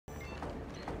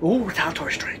Ooh,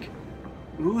 retaliatory strike.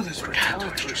 Ooh, there's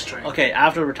retaliatory strike. Okay,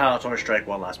 after retaliatory strike,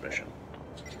 one last mission.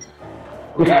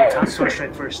 Okay, retaliatory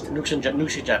strike first. Nukes and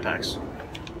jetpacks.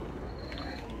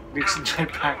 Nukes and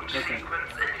jetpack. Okay.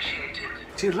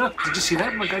 See, look, did you see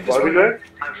that? My guy just What are we went.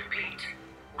 doing? I repeat,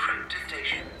 crypt to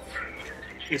station.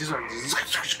 It just went.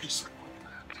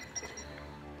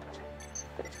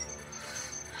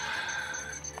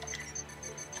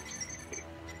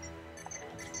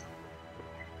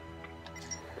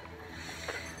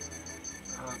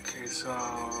 Okay, so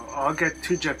I'll get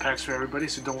 2 jetpacks for everybody,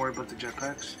 so don't worry about the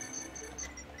jetpacks.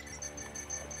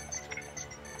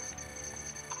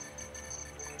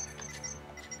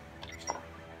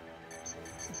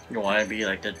 You want to be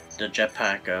like the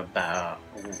jetpack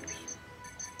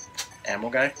ammo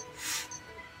guy?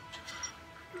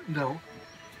 No.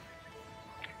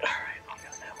 Alright, I'll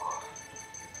get ammo.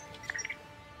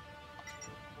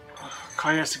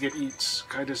 Kai has to get eats.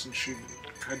 Kai doesn't shoot.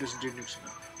 Kai doesn't do nukes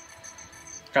enough.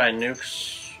 Guy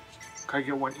nukes. Kai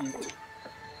get 1 eat.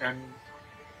 And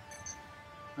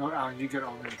no, Alan, you get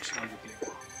all nukes. I'll get the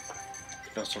ammo.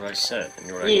 That's what I said. And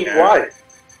you were Eat, like, why?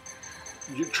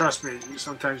 You trust me.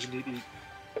 Sometimes you need eat.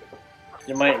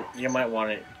 You might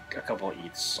want a couple of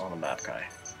eats on the map, guy.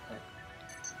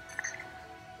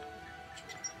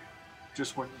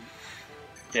 Just 1 eat.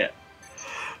 Yeah.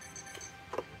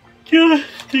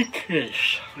 Just in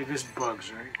case. Like this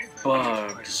bugs, right?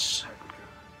 Bugs.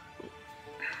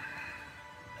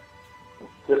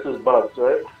 This is bugs,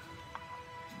 right?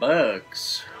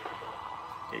 Bugs.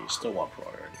 Yeah, you still want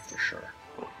priority for sure.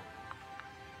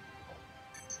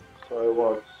 So I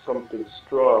want something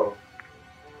strong.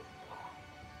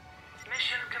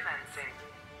 Mission commencing.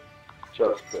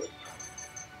 Justice.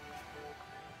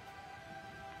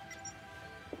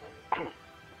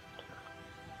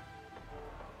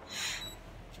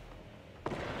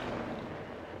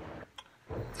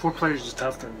 Four players is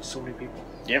tough. There's so many people.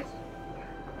 Yep.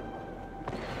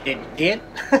 It did.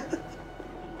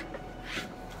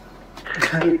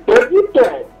 You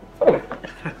dead.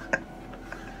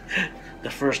 The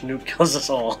first nuke kills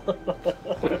us all.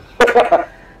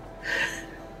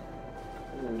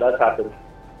 That happened.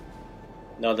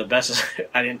 No, the best is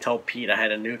I didn't tell Pete I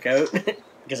had a nuke out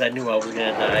because I knew I was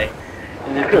gonna die.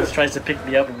 And then Pete tries to pick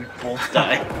me up and we both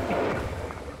die.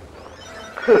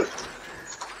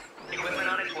 Equipment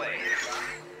on its way.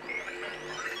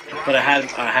 But I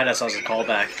had us as a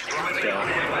callback. So.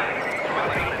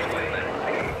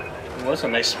 It was a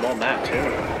nice small map too.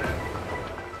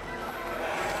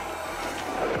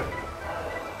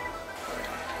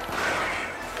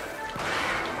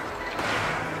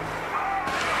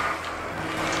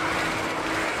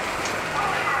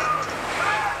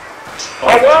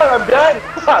 Oh god, I'm dead!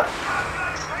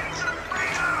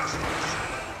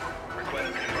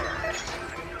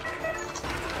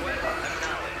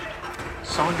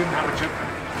 Someone didn't have a jetpack.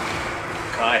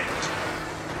 Kai.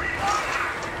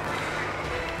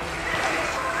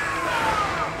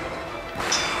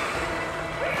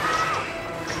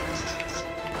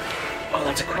 Oh,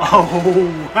 that's a quick.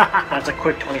 Oh! That's a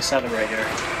quick 27 right here.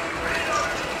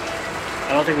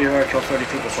 I don't think we've ever killed 30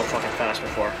 people so fucking fast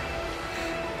before.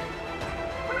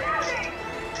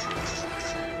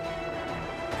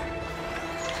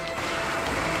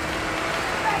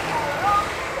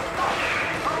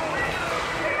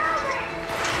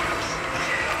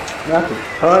 That's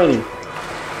tiny.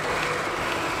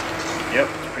 Yep,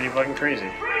 it's pretty fucking crazy.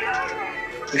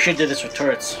 We should do this with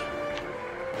turrets.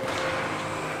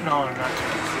 No, not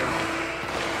turrets.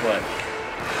 What?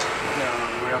 No,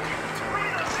 rail cannon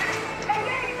turret.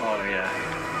 Oh yeah.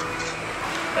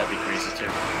 That'd be crazy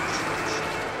too.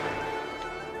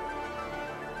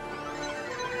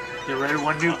 You ready?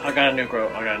 1 nuke. I got a nuke, bro.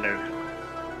 I got a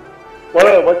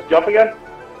nuke. What's jump again?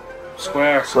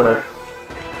 Square. Square.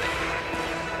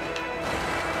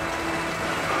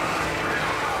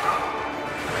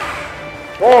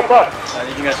 Oh fuck! I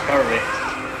need you guys to cover me.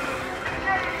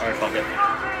 Alright, fuck it.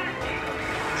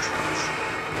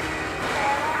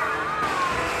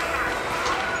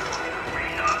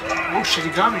 Oh shit, he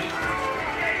got me.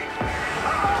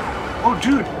 Oh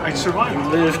dude, I survived. You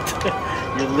lived.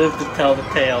 You lived to tell the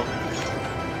tale.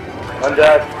 I'm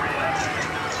dead.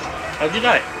 How'd you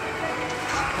die?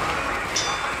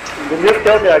 The nuke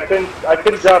killed me. I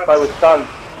couldn't jump. I was stunned.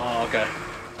 Oh, okay.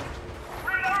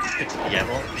 Yeah,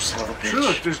 well, you son of a bitch. Sure,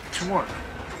 look, there's 2 more.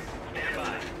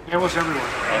 Ammo's everywhere.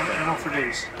 Okay. Ammo for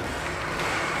days.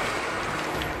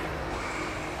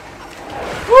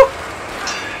 Woo!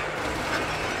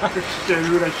 Shit,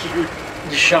 who did I shoot?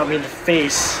 You shot me in the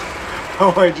face.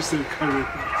 Oh, I just did a cut it.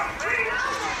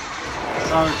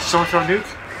 Someone throw a nuke?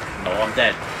 No, I'm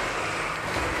dead.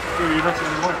 Dude, you're not the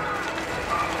only one.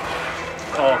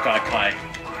 Oh god, Kai.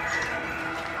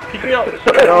 Pick me up.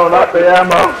 No, not the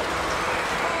ammo.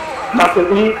 Not to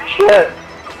eat shit.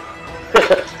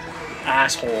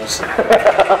 Assholes.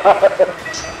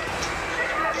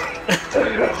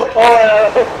 Oh, yeah,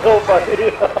 that's so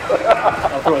funny.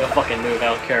 I'm throwing a fucking nuke, I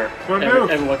don't care.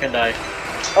 Everyone can die.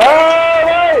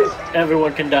 Alright!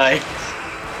 Everyone can die.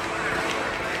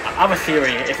 I have a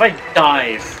theory. If I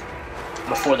dive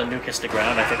before the nuke hits the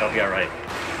ground, I think I'll be alright.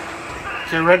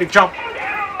 Okay, ready, jump!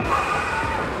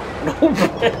 Nope.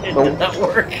 It did not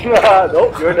work.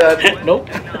 Nope, you're dead. Nope.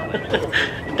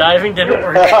 Diving didn't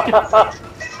work.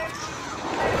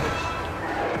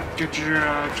 Get your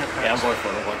jetpack. Yeah, I'm going for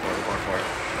it, I'm going for it.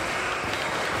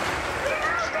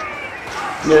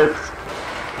 Yes.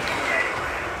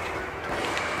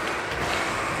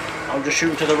 I'm just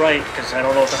shooting to the right, because I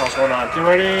don't know what the hell's going on. Get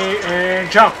ready, and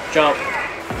jump! Jump.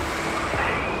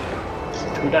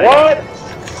 Who died? What?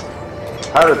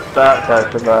 How did that guy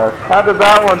survive? How did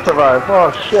that one survive?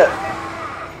 Oh shit.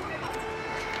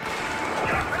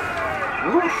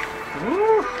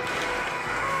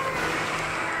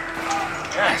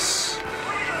 Yes!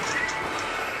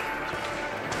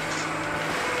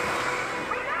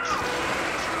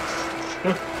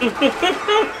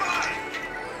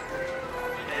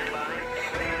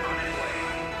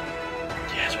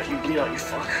 Yes, but you bleed out, you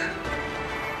fuck.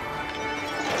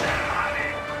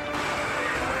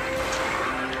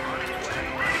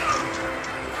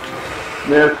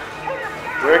 Yes.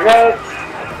 Here it goes.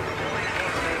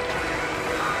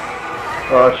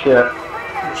 Oh shit.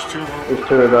 There's two of them. There's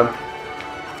two of them.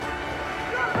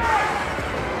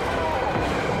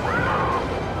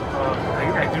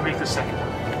 I did make the second one.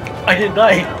 I didn't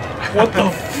die. What the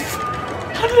f...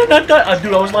 How did I not die?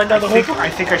 Dude, I was lying down the whole time. I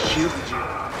think I shielded you.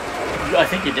 I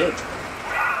think you did. I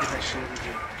think I shielded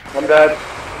you. I'm dead.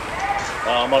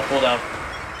 I'm on cooldown.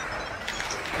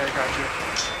 Okay, I got you.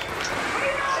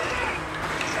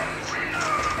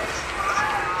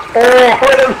 Oh,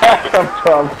 where did that come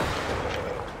from?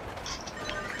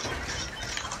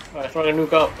 Alright, throwing a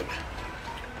nuke up.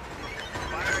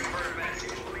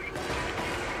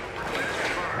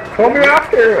 Come here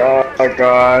after. Oh my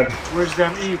god. Where's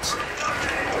them eats?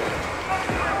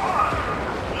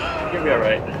 You'll be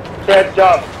alright. Can't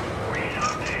jump.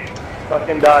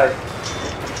 Fucking die.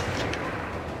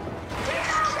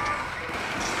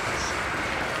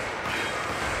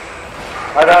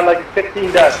 I've had like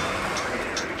 15 deaths.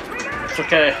 It's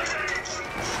okay.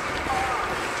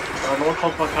 No one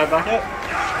called Kai back yet?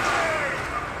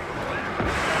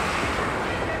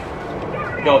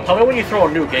 Yo, tell me when you throw a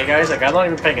nuke, eh guys? Like, I'm not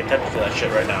even paying attention to that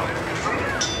shit right now.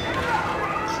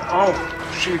 Oh,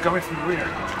 shit, you got me from the rear.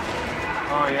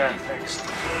 Oh yeah, thanks.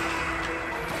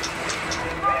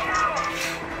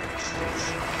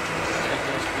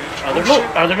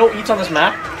 Are there no eats on this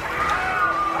map?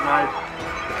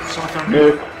 Someone throw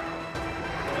Nuke.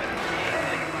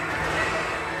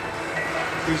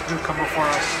 Please do come before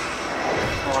us.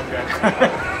 Oh, I'm dead.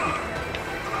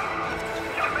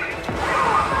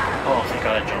 Oh, thank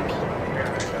god I jumped.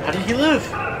 How did he live?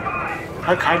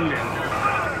 How kind of live?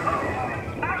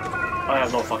 I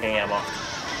have no fucking ammo.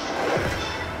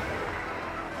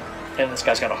 And this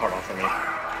guy's got a heart on for me.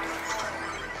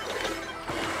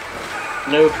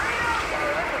 Nope.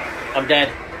 I'm dead.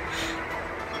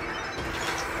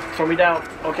 Throw me down.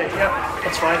 Okay, yeah,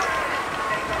 that's fine.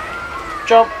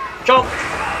 Jump! Jump!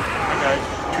 Okay,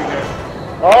 two dead.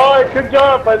 Oh, I could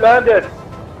jump. I landed.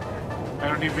 I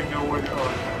don't even know where they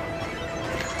are.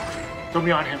 Throw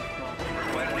me on him.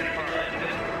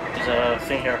 There's a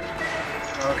thing here.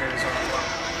 Oh, okay, there's one.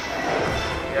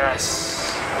 Yes.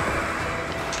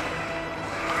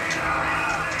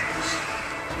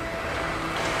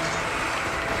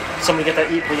 Somebody get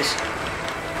that eat, please.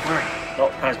 Where? Oh,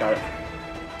 Kai's got it.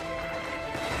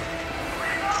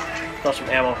 Got some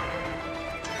ammo.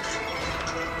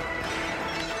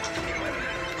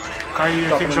 Kai, your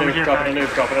Dropping thing's a over nuke, here, dropping a Kai.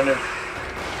 nuke, dropping a nuke.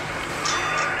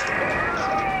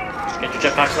 Get your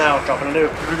jetpacks now, dropping a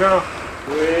nuke. Here we go.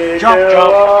 Three, Jump, two,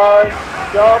 jump. one,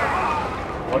 jump.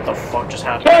 What the fuck just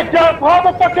happened? Can't jump. How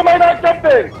the fuck am I not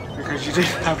jumping? Because you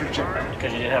didn't have a jetpack.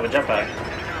 Because you didn't have a jetpack.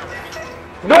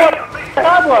 No, I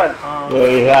had one. Yeah,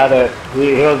 he had it.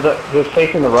 He was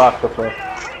facing the rock before.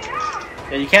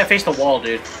 Yeah, you can't face the wall,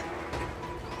 dude.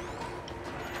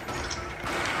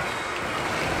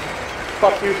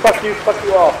 Fuck you, fuck you, fuck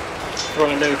you all.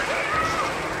 Throwing a nuke.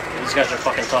 These guys are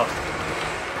fucking tough.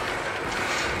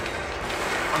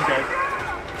 I'm dead.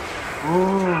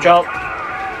 Ooh, Jump!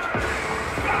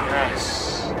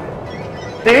 yes.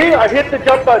 See, I hit the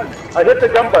jump button. I hit the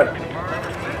jump button.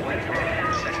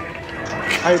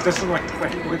 Kai doesn't like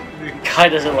playing with me. Kai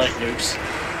doesn't like nukes.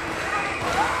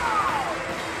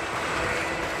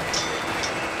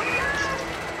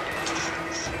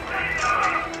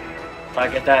 If I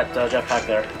get that jetpack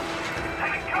there.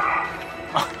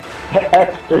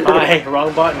 Hi,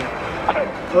 wrong button.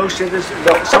 Oh shit, there's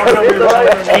No. someone over here.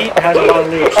 Pete has a long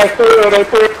nukes. I threw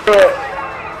it.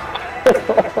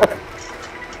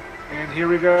 And here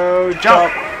we go.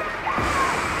 Jump!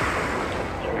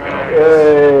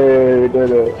 Hey, we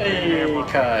did it. Hey,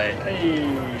 Kai. Hey,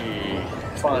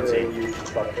 Fonzie. You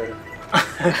fucker.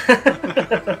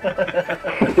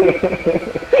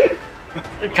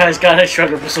 Kai's got a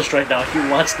shredder missile strike now. He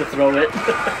wants to throw it.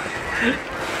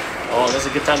 Oh, this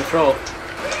is a good time to throw.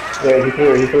 Yeah, he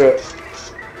threw it.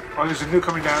 Oh, there's a nuke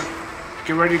coming down.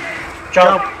 Get ready.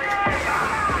 Jump!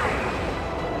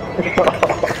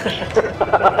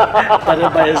 Got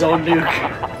him by his own nuke.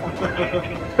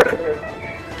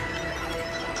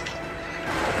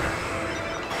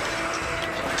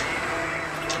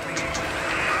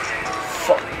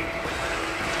 Fuck.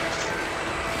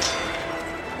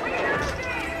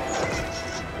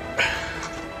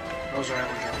 Those are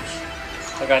Helldivers.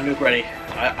 I got a nuke ready.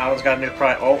 Alan's got a nuke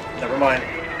right. Oh, never mind.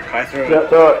 Kai threw it. Yeah,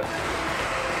 throw it.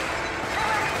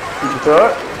 Did you throw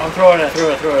it? I'm throwing it. Throw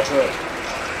it.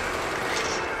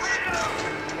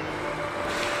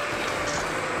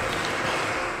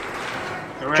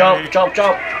 Get ready. Jump!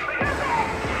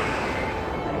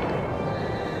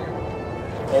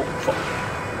 Oh, fuck.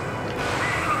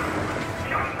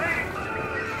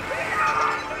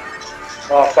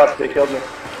 Oh fuck, they killed me.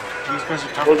 These guys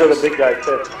are tough. Those are the big guys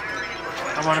too.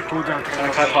 I'm on a cooldown. I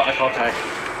call Kai.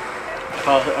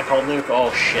 I call nuke.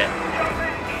 Oh, shit.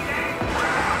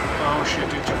 Oh shit,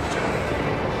 they jumped.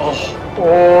 Oh,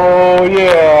 Oh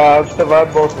yeah, I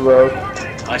survived both of those.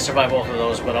 I survived both of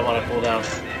those, but I'm on a cooldown.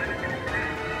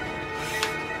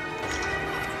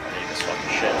 I need this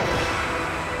fucking shit.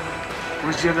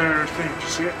 Where's the other thing? Did you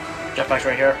see it? Jetpack's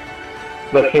right here.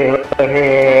 Look here, look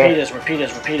here. Repeat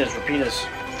us.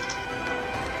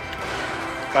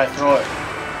 Kai, throw it.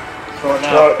 Throw it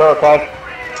now. Throw it, Clyde.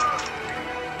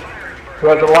 Who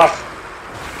has the lock?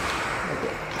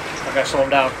 I gotta slow him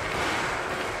down.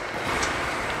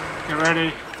 Get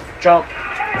ready. Jump.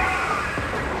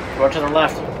 Go to the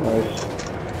left. Nice.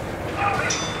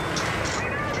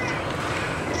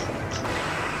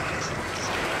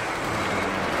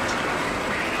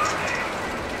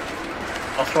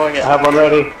 I'm throwing it. I have one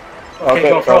ready. Okay,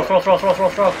 go, throw.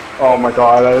 Oh my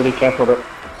god, I already cancelled it.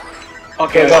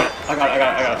 Okay, Go. I got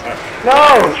it.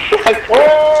 No! Shit!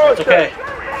 Oh! It's okay.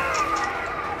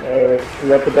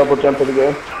 You have to double jump it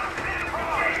again.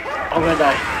 I'm gonna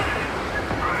die.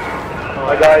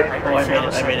 I died. Oh, I made it.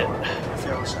 I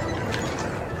failed.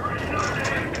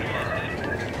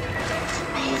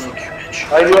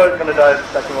 I knew I was gonna die the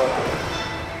second one.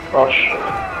 Oh shit.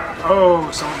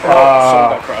 Oh, someone Someone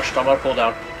got crushed. I'm gonna pull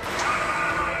down.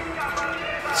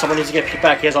 Someone needs to get Pete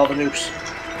back. He has all the nukes.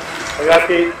 I got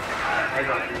Pete. I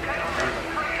got you.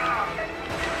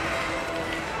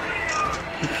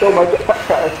 So much.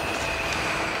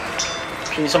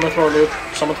 Can someone throw a nuke?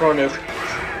 Someone throw a nuke.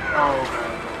 Oh,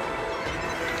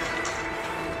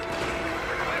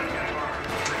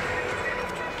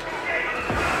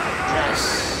 yes.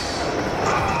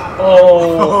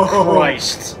 Oh,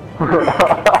 Christ.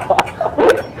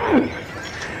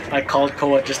 I called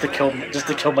Koa just to kill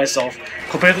myself.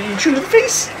 Completely shoot in the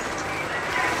face.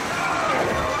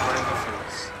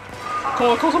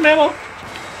 Koa, call some ammo. Are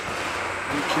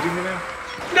you kidding me now?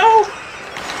 No.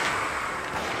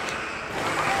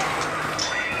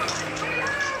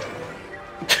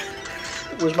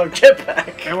 Where's my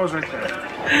jetpack? Ammo's right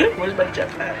there. Where's my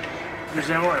jetpack? There's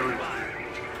ammo everywhere.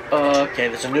 Okay,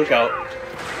 there's a nuke out.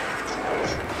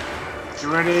 You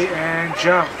ready and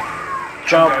jump.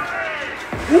 Jump.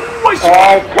 Ooh, I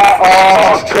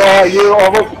Oh god, you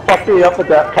almost fucked me up with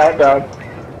that countdown.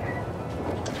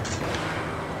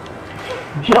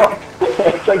 Jump!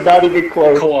 It's like not even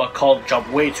close. Koa called jump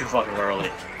way too fucking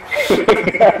early. You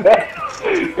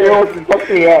almost fucked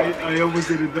me up. I almost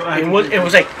didn't know. It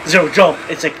was like zero jump.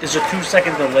 It's like there's a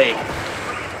 2-second delay.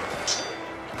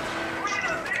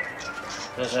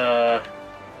 There's a.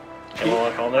 Okay, well,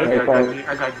 I call I nuke. got you.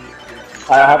 I got you.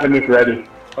 I have a nuke ready.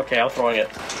 Okay, I'm throwing it.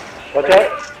 What's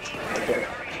that? Okay.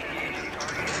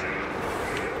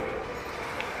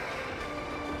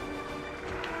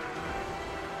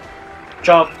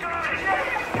 Jump.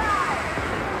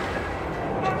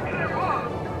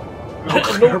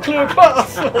 No clear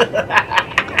path.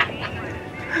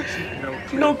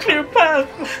 No clear path.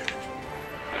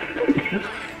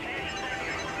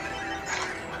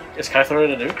 Is Kai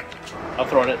throwing a nuke? I'm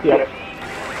throwing it. Yep.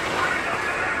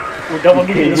 We're double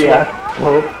meeting this one.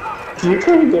 Well, you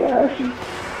can get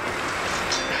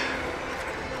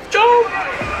Jump!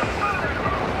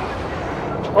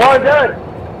 Oh, I'm dead!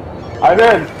 I'm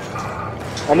in!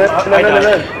 I'm in.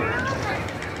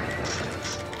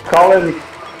 Call in.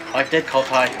 I did call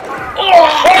Ty.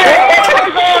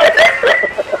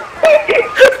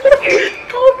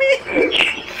 Call me!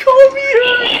 Call me!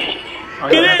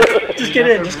 Get in! Just get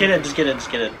in, just get in, just get in,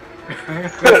 just get in.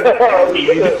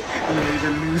 Later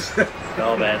loser.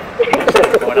 No, man.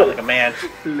 I'm going out like a man.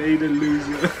 Later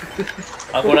loser.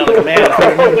 I'm going out like a man. I threw a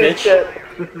nuke, bitch.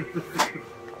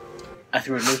 I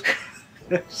threw a nuke.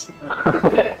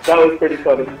 That was pretty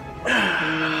funny.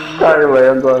 Sorry, Ray,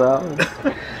 I'm going out.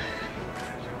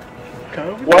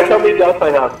 Watch how many deaths I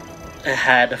have. It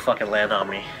had to fucking land on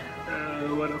me.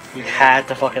 What a You had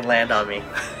to fucking land on me.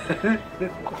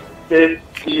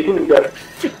 15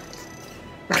 deaths.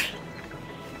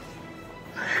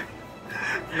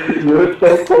 You were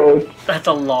so close. That's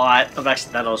a lot of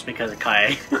accidentals because of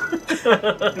Kai.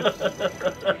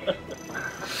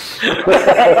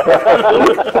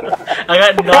 I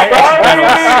got 9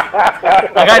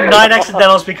 accidentals. I got 9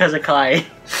 accidentals because of Kai.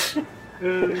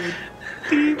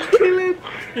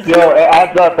 Yo, it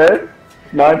adds up, eh?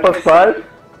 9 plus 5?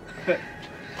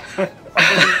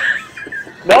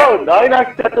 No, 9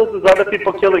 accidentals is other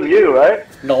people killing you, right?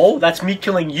 No, that's me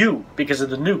killing you because of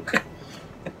the nuke.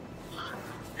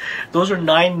 Those are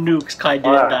 9 nukes Kai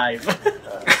didn't dive.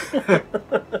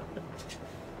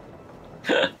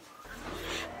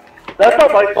 That's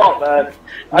not my fault, man.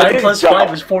 9 plus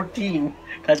 5 is 14.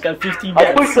 Kai's got 15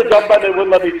 I pushed deaths. the jump button and it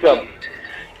wouldn't let me jump.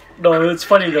 No, it's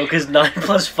funny though, because 9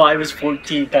 plus 5 is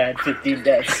 14. Kai had 15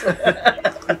 deaths.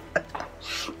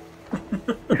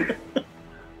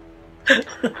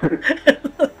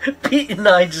 Pete and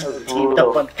I just teamed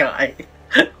up on Kai.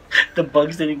 The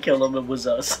bugs didn't kill him, it was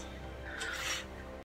us.